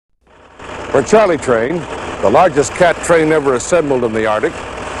For Charlie Train, the largest cat train ever assembled in the Arctic,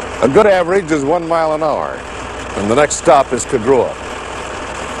 a good average is 1 mile an hour, and the next stop is Kugrua.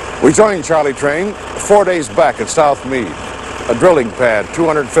 We joined Charlie Train 4 days back at South Mead, a drilling pad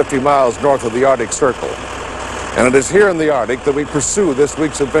 250 miles north of the Arctic Circle. And it is here in the Arctic that we pursue this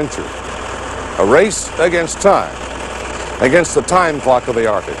week's adventure. A race against time, against the time clock of the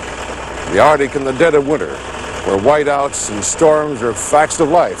Arctic. The Arctic in the dead of winter, where whiteouts and storms are facts of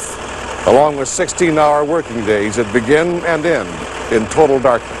life, along with 16-hour working days that begin and end in total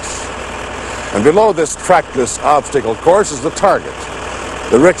darkness. And below this trackless obstacle course is the target,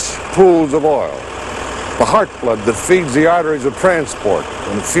 the rich pools of oil, the heartblood that feeds the arteries of transport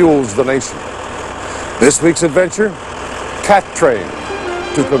and fuels the nation. This week's adventure, cat train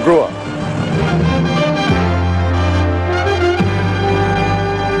to Kugrua.